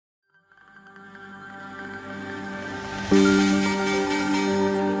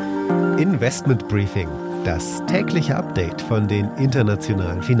Investment Briefing, das tägliche Update von den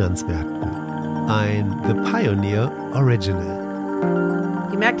internationalen Finanzmärkten. Ein The Pioneer Original.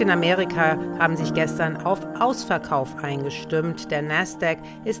 Die Märkte in Amerika haben sich gestern auf Ausverkauf eingestimmt. Der Nasdaq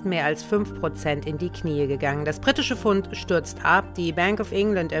ist mehr als 5% in die Knie gegangen. Das britische Pfund stürzt ab. Die Bank of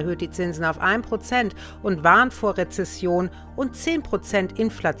England erhöht die Zinsen auf 1% und warnt vor Rezession und 10%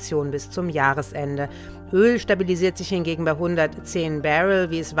 Inflation bis zum Jahresende. Öl stabilisiert sich hingegen bei 110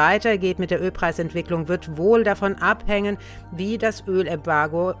 Barrel. Wie es weitergeht mit der Ölpreisentwicklung, wird wohl davon abhängen, wie das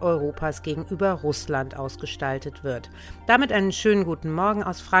Ölembargo Europas gegenüber Russland ausgestaltet wird. Damit einen schönen guten Morgen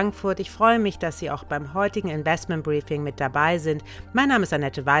aus Frankfurt. Ich freue mich, dass Sie auch beim heutigen Investment Briefing mit dabei sind. Mein Name ist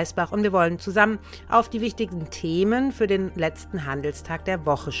Annette Weißbach und wir wollen zusammen auf die wichtigen Themen für den letzten Handelstag der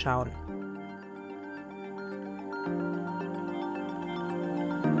Woche schauen.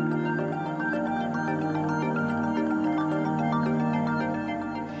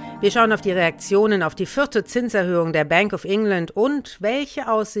 Wir schauen auf die Reaktionen auf die 4. Zinserhöhung der Bank of England und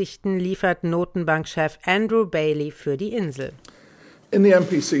welche Aussichten liefert Notenbankchef Andrew Bailey für die Insel. In the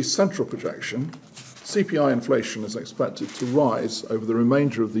MPC's central projection, CPI inflation is expected to rise over the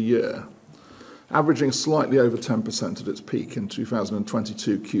remainder of the year, averaging slightly over 10% at its peak in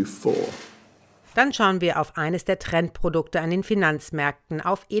 2022 Q4. Dann schauen wir auf eines der Trendprodukte an den Finanzmärkten,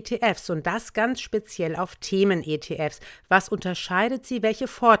 auf ETFs und das ganz speziell auf Themen-ETFs. Was unterscheidet sie, welche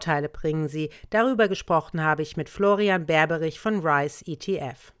Vorteile bringen sie? Darüber gesprochen habe ich mit Florian Berberich von Rise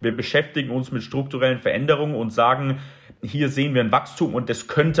ETF. Wir beschäftigen uns mit strukturellen Veränderungen und sagen, hier sehen wir ein Wachstum und das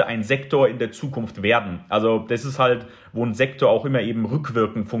könnte ein Sektor in der Zukunft werden. Also das ist halt, wo ein Sektor auch immer eben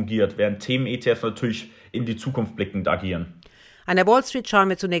rückwirkend fungiert, während Themen-ETFs natürlich in die Zukunft blickend agieren. An der Wall Street schauen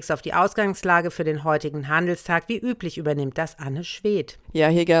wir zunächst auf die Ausgangslage für den heutigen Handelstag. Wie üblich übernimmt das Anne Schwedt. Ja,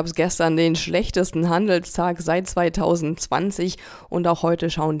 hier gab es gestern den schlechtesten Handelstag seit 2020 und auch heute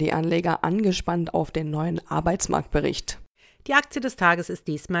schauen die Anleger angespannt auf den neuen Arbeitsmarktbericht. Die Aktie des Tages ist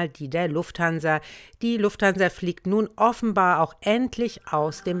diesmal die der Lufthansa. Die Lufthansa fliegt nun offenbar auch endlich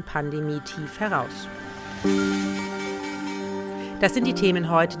aus dem Pandemietief heraus. Das sind die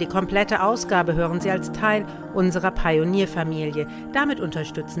Themen heute. Die komplette Ausgabe hören Sie als Teil unserer Pionierfamilie. Damit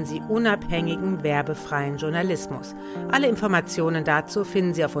unterstützen Sie unabhängigen, werbefreien Journalismus. Alle Informationen dazu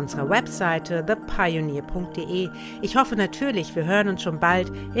finden Sie auf unserer Webseite thepioneer.de. Ich hoffe natürlich, wir hören uns schon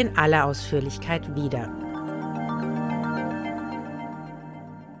bald in aller Ausführlichkeit wieder.